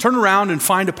 turn around and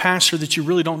find a pastor that you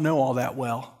really don't know all that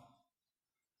well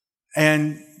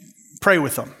and pray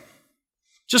with them.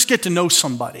 Just get to know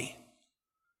somebody.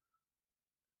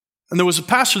 And there was a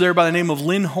pastor there by the name of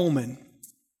Lynn Holman.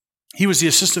 He was the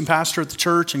assistant pastor at the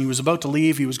church, and he was about to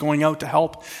leave. He was going out to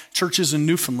help churches in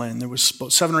Newfoundland. There was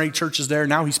about 7 or 8 churches there.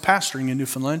 Now he's pastoring in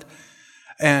Newfoundland.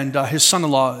 And his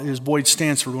son-in-law is Boyd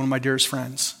Stansford, one of my dearest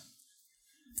friends.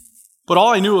 But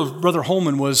all I knew of Brother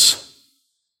Holman was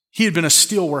he had been a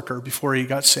steel worker before he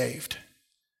got saved.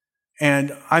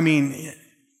 And I mean,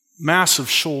 massive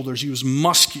shoulders. He was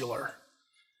muscular.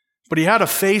 But he had a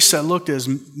face that looked as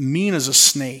mean as a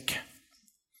snake.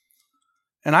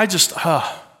 And I just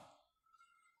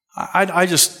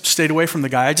stayed away from the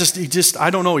guy. I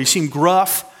don't know. He seemed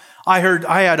gruff. I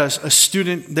had a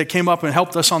student that came up and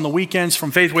helped us on the weekends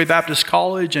from Faithway Baptist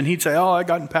College, and he'd say, "Oh, I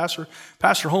got Pastor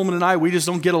Holman and I, we just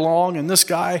don't get along, and this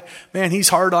guy, man, he's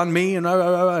hard on me,"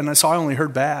 and so I only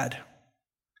heard bad.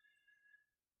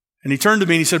 And he turned to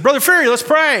me and he said, "Brother Ferry, let's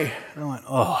pray." And I went,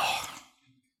 oh.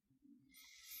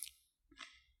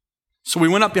 So we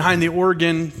went up behind the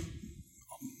organ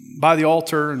by the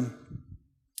altar,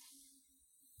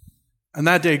 and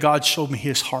that day God showed me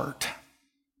his heart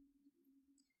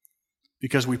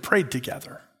because we prayed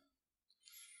together.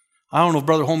 I don't know if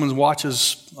Brother Holman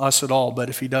watches us at all, but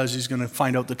if he does, he's going to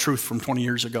find out the truth from 20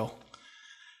 years ago.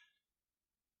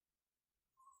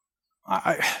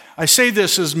 I say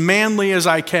this as manly as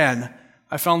I can.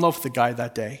 I fell in love with the guy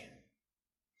that day.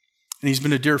 And he's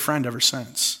been a dear friend ever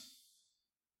since.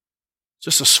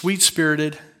 Just a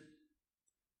sweet-spirited,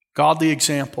 godly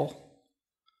example.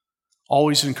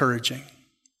 Always encouraging.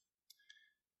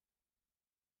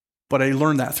 But I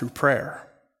learned that through prayer.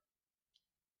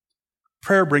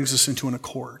 Prayer brings us into an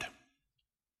accord.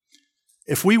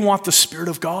 If we want the Spirit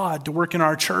of God to work in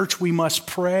our church, we must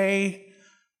pray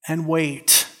and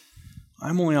wait.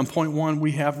 I'm only on point 1.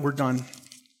 We're done.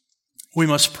 We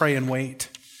must pray and wait.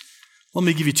 Let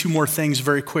me give you 2 more things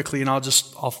very quickly, and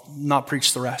I'll not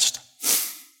preach the rest.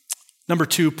 Number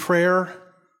 2, prayer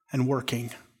and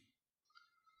working.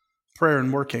 Prayer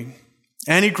and working.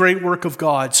 Any great work of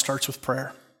God starts with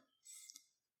prayer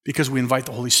because we invite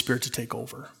the Holy Spirit to take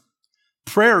over.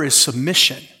 Prayer is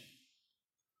submission.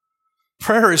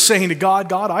 Prayer is saying to God,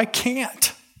 "God, I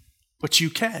can't, but you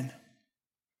can."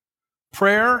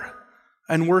 Prayer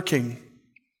and working.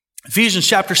 Ephesians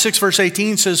chapter 6, verse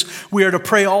 18 says, we are to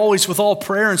pray always with all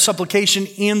prayer and supplication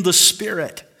in the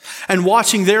Spirit, and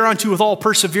watching thereunto with all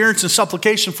perseverance and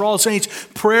supplication for all saints.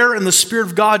 Prayer and the Spirit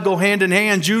of God go hand in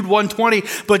hand. Jude 1:20,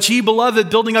 "But ye, beloved,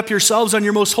 building up yourselves on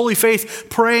your most holy faith,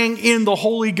 praying in the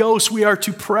Holy Ghost." We are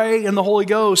to pray in the Holy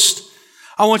Ghost.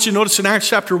 I want you to notice in Acts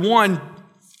chapter 1,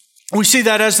 we see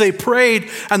that as they prayed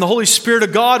and the Holy Spirit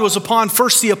of God was upon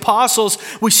first the apostles,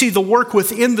 we see the work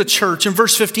within the church. In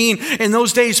verse 15, in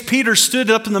those days Peter stood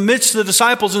up in the midst of the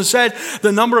disciples and said,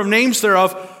 "The number of names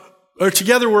thereof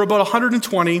together were about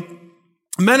 120.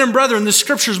 Men and brethren, the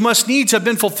scriptures must needs have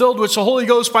been fulfilled, which the Holy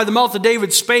Ghost by the mouth of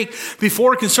David spake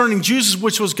before concerning Jesus,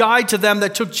 which was guide to them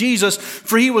that took Jesus.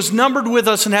 For he was numbered with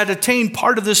us and had attained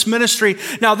part of this ministry."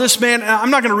 Now this man,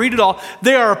 I'm not going to read it all.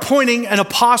 They are appointing an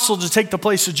apostle to take the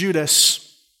place of Judas.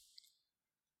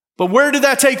 But where did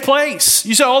that take place?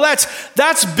 You say, "Oh,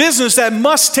 that's business that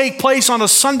must take place on a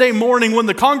Sunday morning when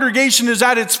the congregation is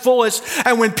at its fullest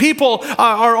and when people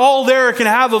are all there and can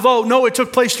have a vote." No, it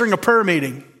took place during a prayer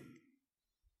meeting,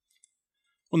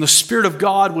 when the Spirit of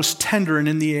God was tender and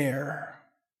in the air.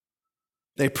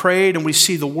 They prayed, and we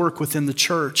see the work within the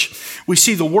church. We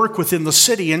see the work within the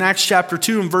city. In Acts chapter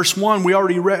 2 and verse 1, we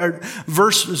already read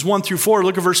verses 1 through 4.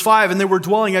 Look at verse 5. "And they were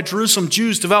dwelling at Jerusalem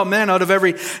Jews, devout men out of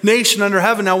every nation under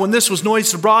heaven. Now when this was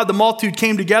noised abroad, the multitude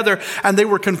came together, and they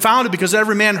were confounded, because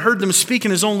every man heard them speak in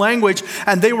his own language.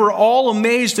 And they were all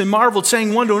amazed and marveled,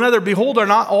 saying one to another, Behold, are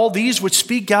not all these which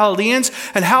speak Galileans?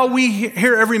 And how we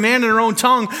hear every man in our own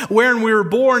tongue, wherein we were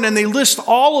born?" And they list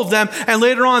all of them. And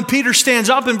later on, Peter stands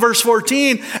up in verse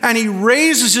 14, and he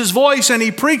raises his voice and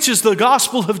he preaches the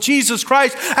gospel of Jesus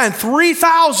Christ, and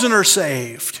 3,000 are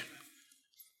saved.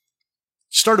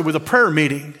 Started with a prayer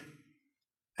meeting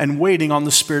and waiting on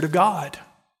the Spirit of God.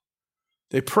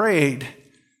 They prayed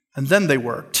and then they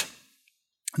worked.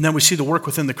 And then we see the work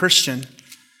within the Christian.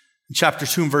 In chapter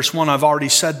 2 and verse 1, I've already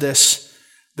said this,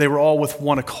 they were all with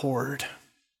one accord.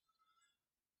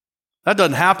 That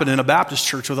doesn't happen in a Baptist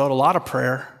church without a lot of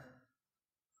prayer.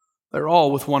 They're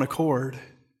all with one accord.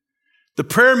 The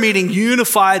prayer meeting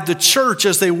unified the church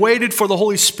as they waited for the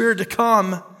Holy Spirit to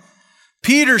come.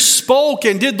 Peter spoke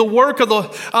and did the work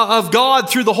of God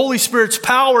through the Holy Spirit's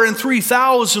power, and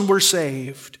 3,000 were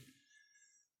saved.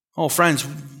 Oh, friends,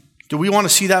 do we want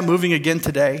to see that moving again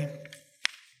today?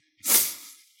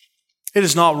 It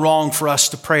is not wrong for us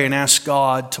to pray and ask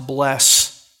God to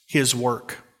bless His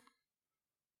work.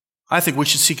 I think we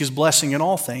should seek His blessing in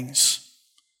all things.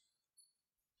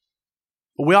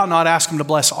 But we ought not ask him to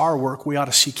bless our work. We ought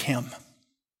to seek him.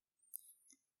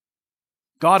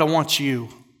 God, I want you.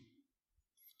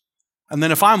 And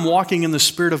then if I'm walking in the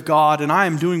Spirit of God and I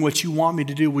am doing what you want me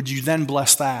to do, would you then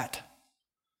bless that?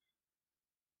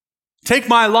 Take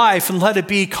my life and let it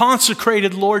be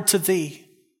consecrated, Lord, to thee.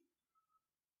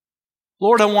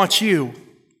 Lord, I want you.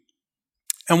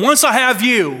 And once I have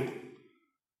you,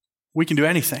 we can do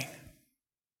anything.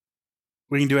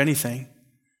 We can do anything.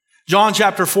 John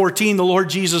chapter 14, the Lord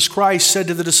Jesus Christ said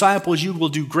to the disciples, you will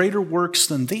do greater works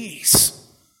than these.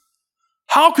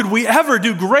 How could we ever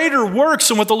do greater works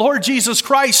than what the Lord Jesus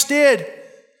Christ did?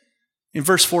 In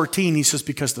verse 14, he says,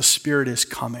 because the Spirit is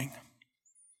coming.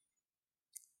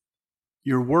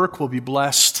 Your work will be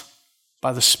blessed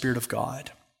by the Spirit of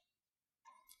God.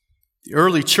 The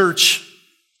early church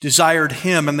desired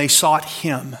him and they sought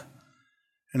him.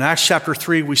 In Acts chapter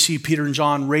 3, we see Peter and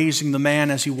John raising the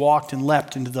man as he walked and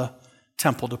leapt into the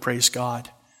temple to praise God.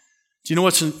 Do you know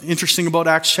what's interesting about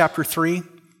Acts chapter 3?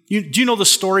 Do you know the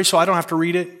story so I don't have to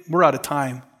read it? We're out of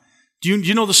time. Do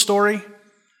you know the story?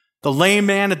 The lame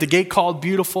man at the gate called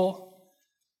Beautiful.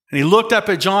 And he looked up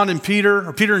at John and Peter,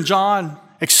 or Peter and John,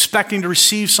 expecting to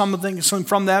receive something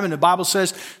from them. And the Bible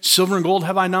says, silver and gold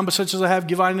have I none, but such as I have,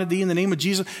 give I unto thee in the name of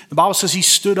Jesus. The Bible says he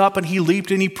stood up and he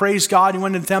leaped and he praised God. He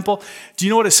went to the temple. Do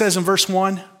you know what it says in verse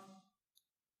 1?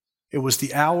 It was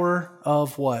the hour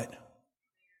of what?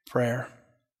 Prayer.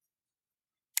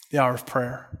 The hour of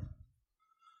prayer.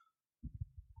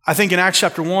 I think in Acts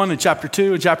chapter 1 and chapter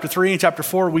 2 and chapter 3 and chapter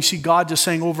 4, we see God just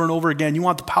saying over and over again, you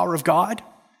want the power of God?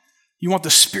 You want the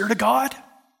Spirit of God? It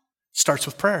starts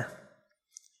with prayer.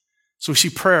 So we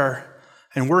see prayer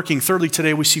and working. Thirdly,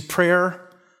 today we see prayer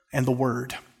and the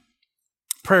Word.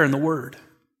 Prayer and the Word.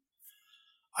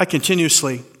 I'm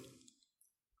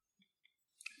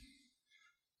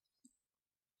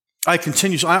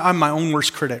my own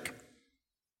worst critic.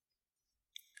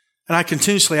 And I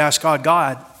continuously ask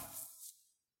God,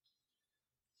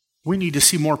 we need to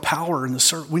see more power in the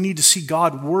service. We need to see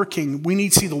God working. We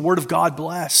need to see the Word of God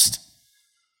blessed.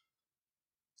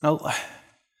 Now,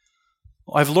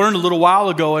 I've learned a little while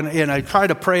ago, and I try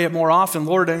to pray it more often.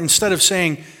 Lord, instead of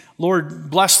saying,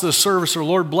 Lord, bless the service, or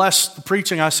Lord, bless the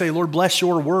preaching, I say, Lord, bless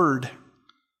your Word.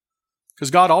 Because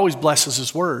God always blesses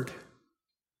His Word.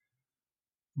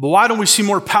 But why don't we see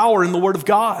more power in the Word of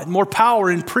God? More power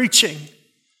in preaching?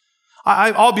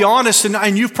 I'll be honest,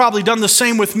 and you've probably done the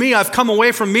same with me. I've come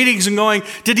away from meetings and going,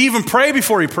 did he even pray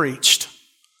before he preached?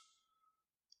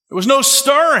 There was no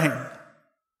stirring.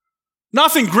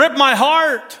 Nothing gripped my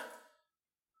heart.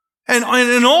 And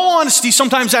in all honesty,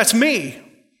 sometimes that's me.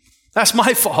 That's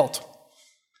my fault.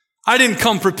 I didn't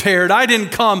come prepared. I didn't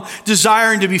come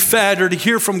desiring to be fed or to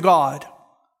hear from God.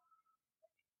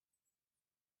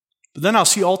 But then I'll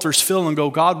see altars fill and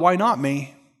go, God, why not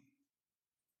me?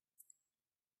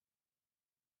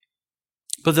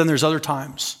 But then there's other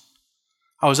times.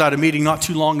 I was at a meeting not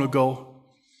too long ago.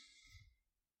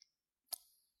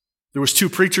 There was two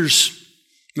preachers.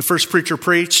 The first preacher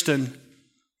preached and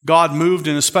God moved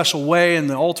in a special way and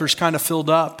the altars kind of filled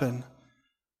up and it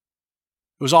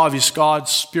was obvious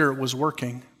God's Spirit was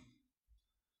working.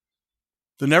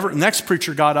 The next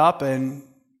preacher got up and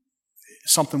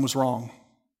something was wrong.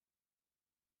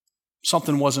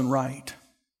 Something wasn't right.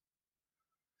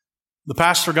 The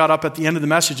pastor got up at the end of the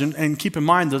message, and keep in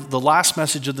mind, the last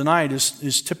message of the night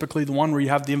is typically the one where you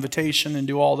have the invitation and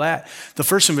do all that. The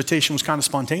first invitation was kind of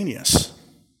spontaneous.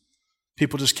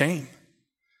 People just came.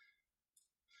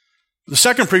 The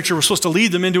second preacher was supposed to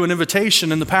lead them into an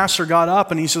invitation, and the pastor got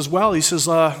up and he says,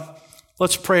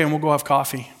 let's pray and we'll go have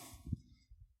coffee.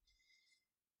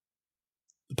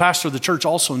 The pastor of the church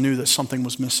also knew that something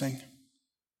was missing.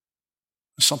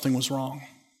 Something was wrong.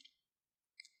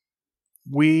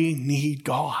 We need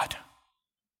God.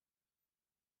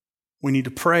 We need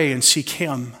to pray and seek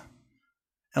Him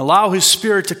and allow His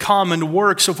Spirit to come and to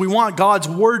work. So if we want God's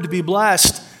Word to be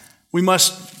blessed, we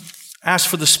must ask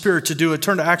for the Spirit to do it.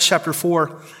 Turn to Acts chapter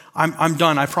 4. I'm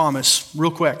done, I promise. Real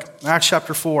quick. Acts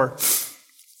chapter 4,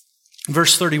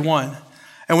 verse 31.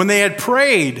 And when they had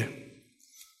prayed,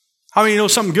 how many know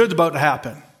something good's about to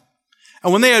happen?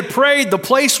 And when they had prayed, the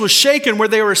place was shaken where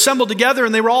they were assembled together,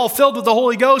 and they were all filled with the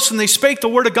Holy Ghost, and they spake the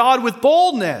word of God with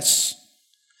boldness.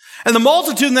 And the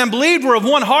multitude then believed were of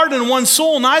one heart and one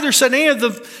soul. Neither said any of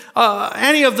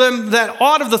them that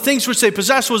aught of the things which they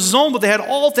possessed was his own, but they had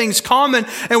all things common.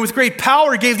 And with great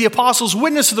power gave the apostles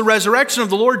witness of the resurrection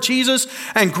of the Lord Jesus,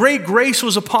 and great grace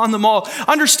was upon them all.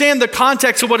 Understand the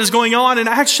context of what is going on. In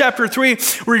Acts chapter 3,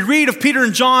 we read of Peter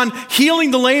and John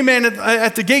healing the lame man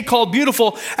at the gate called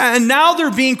Beautiful, and now they're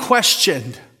being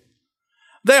questioned.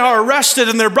 They are arrested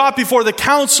and they're brought before the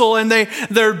council and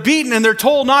they're beaten and they're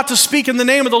told not to speak in the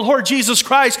name of the Lord Jesus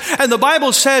Christ. And the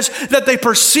Bible says that they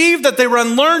perceived that they were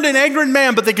unlearned and ignorant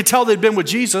man, but they could tell they'd been with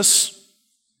Jesus.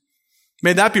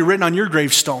 May that be written on your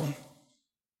gravestone.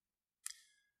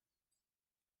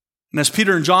 And as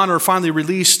Peter and John are finally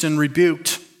released and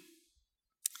rebuked,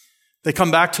 they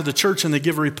come back to the church and they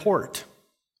give a report.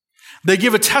 They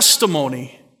give a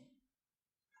testimony.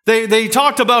 They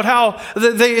talked about how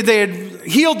they had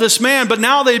healed this man, but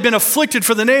now they had been afflicted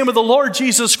for the name of the Lord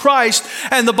Jesus Christ.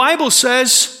 And the Bible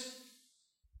says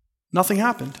nothing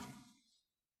happened.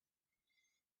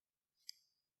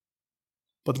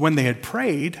 But when they had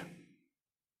prayed,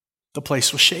 the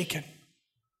place was shaken.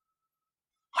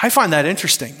 I find that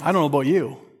interesting. I don't know about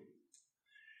you.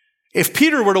 If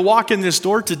Peter were to walk in this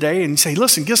door today and say,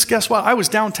 listen, guess what? I was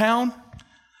downtown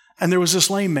and there was this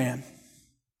lame man.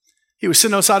 He was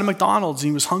sitting outside of McDonald's and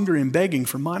he was hungry and begging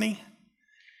for money.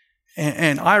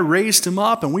 And I raised him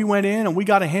up and we went in and we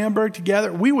got a hamburger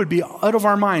together. We would be out of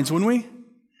our minds, wouldn't we?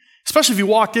 Especially if you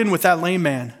walked in with that lame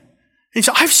man. And he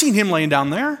said, I've seen him laying down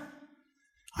there.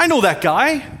 I know that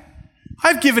guy.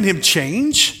 I've given him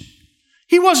change.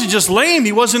 He wasn't just lame,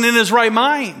 he wasn't in his right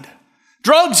mind.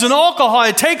 Drugs and alcohol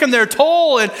had taken their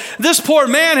toll, and this poor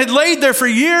man had laid there for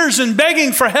years and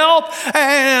begging for help,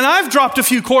 and I've dropped a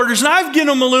few quarters, and I've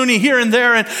given him a loonie here and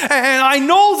there, and I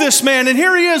know this man, and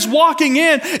here he is walking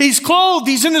in. He's clothed,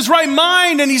 he's in his right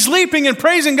mind, and he's leaping and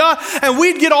praising God, and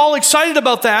we'd get all excited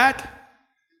about that.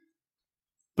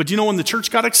 But do you know when the church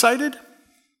got excited?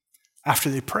 After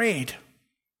they prayed.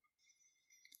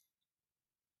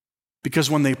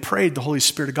 Because when they prayed, the Holy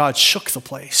Spirit of God shook the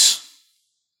place.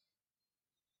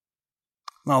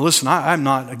 Now listen, I'm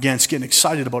not against getting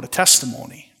excited about a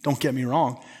testimony. Don't get me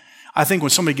wrong. I think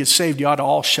when somebody gets saved, you ought to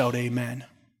all shout amen.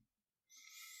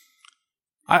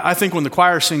 I think when the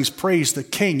choir sings praise the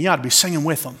King, you ought to be singing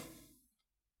with them.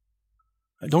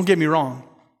 Don't get me wrong.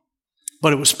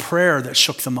 But it was prayer that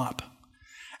shook them up.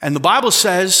 And the Bible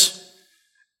says,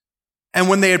 and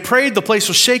when they had prayed, the place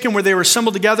was shaken where they were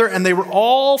assembled together, and they were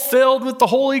all filled with the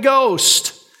Holy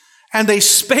Ghost. And they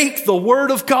spake the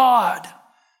word of God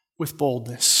with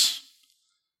boldness.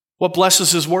 What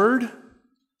blesses his word?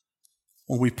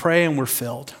 When we pray and we're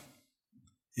filled.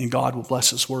 And God will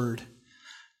bless his word.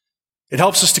 It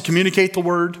helps us to communicate the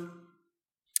word,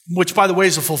 which, by the way,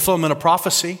 is a fulfillment of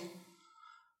prophecy.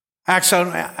 Acts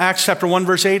chapter 1,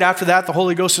 verse 8, after that, the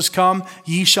Holy Ghost has come.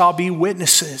 Ye shall be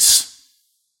witnesses.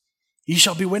 Ye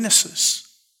shall be witnesses.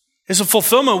 It's a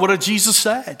fulfillment of what Jesus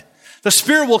said. The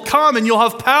Spirit will come and you'll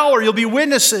have power. You'll be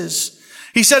witnesses.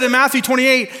 He said in Matthew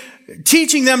 28,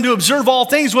 teaching them to observe all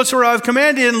things whatsoever I have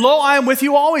commanded, and lo, I am with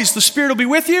you always. The Spirit will be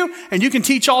with you, and you can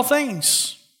teach all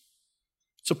things.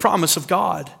 It's a promise of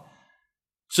God.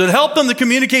 So it helped them to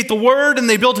communicate the word, and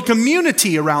they built a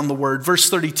community around the word. Verse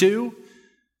 32,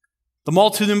 the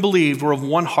multitude then believed, were of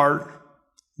one heart,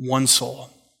 one soul.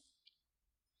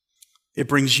 It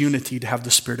brings unity to have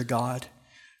the Spirit of God.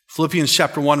 Philippians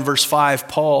chapter 1, verse 5,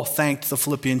 Paul thanked the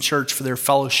Philippian church for their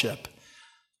fellowship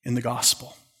in the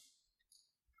gospel.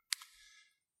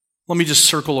 Let me just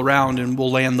circle around and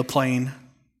we'll land the plane.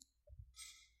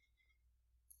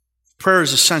 Prayer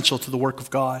is essential to the work of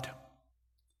God.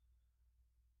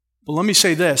 But let me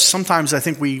say this. Sometimes I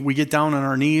think we get down on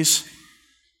our knees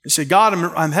and say, God,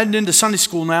 I'm heading into Sunday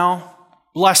school now.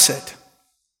 Bless it.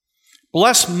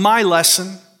 Bless my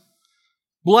lesson.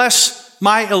 Bless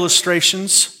my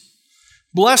illustrations.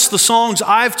 Bless the songs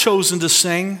I've chosen to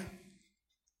sing.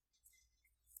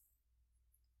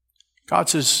 God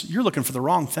says, you're looking for the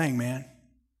wrong thing, man.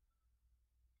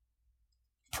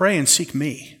 Pray and seek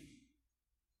me.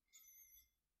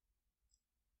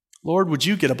 Lord, would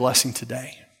you get a blessing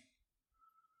today?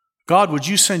 God, would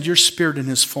you send your Spirit in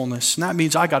his fullness? And that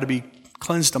means I got to be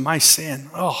cleansed of my sin.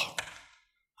 Oh,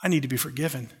 I need to be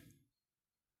forgiven.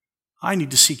 I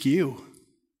need to seek you.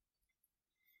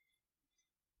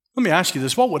 Let me ask you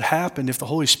this. What would happen if the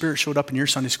Holy Spirit showed up in your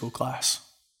Sunday school class?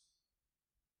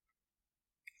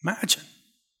 Imagine.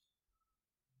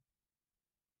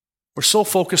 We're so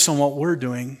focused on what we're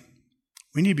doing,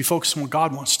 we need to be focused on what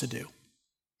God wants to do.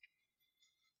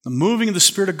 The moving of the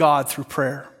Spirit of God through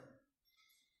prayer.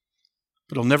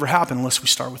 But it'll never happen unless we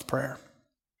start with prayer.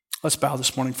 Let's bow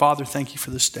this morning. Father, thank you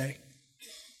for this day.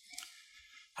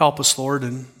 Help us, Lord,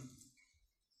 and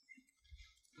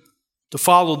to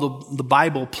follow the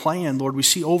Bible plan, Lord. We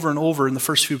see over and over in the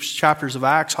first few chapters of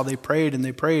Acts how they prayed and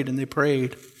they prayed and they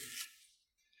prayed.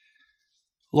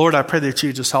 Lord, I pray that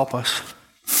you just help us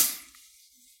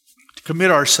to commit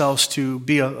ourselves to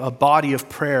be a body of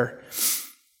prayer.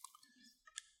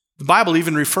 The Bible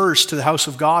even refers to the house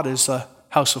of God as a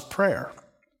house of prayer.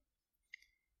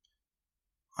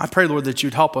 I pray, Lord, that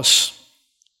you'd help us.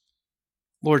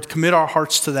 Lord, commit our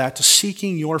hearts to that, to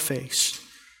seeking your face.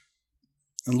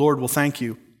 And Lord, we'll thank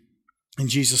you in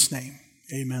Jesus' name.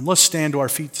 Amen. Let's stand to our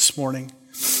feet this morning.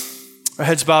 Our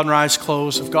heads bowed and our eyes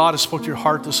closed. If God has spoke to your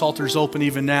heart, this altar is open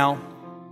even now.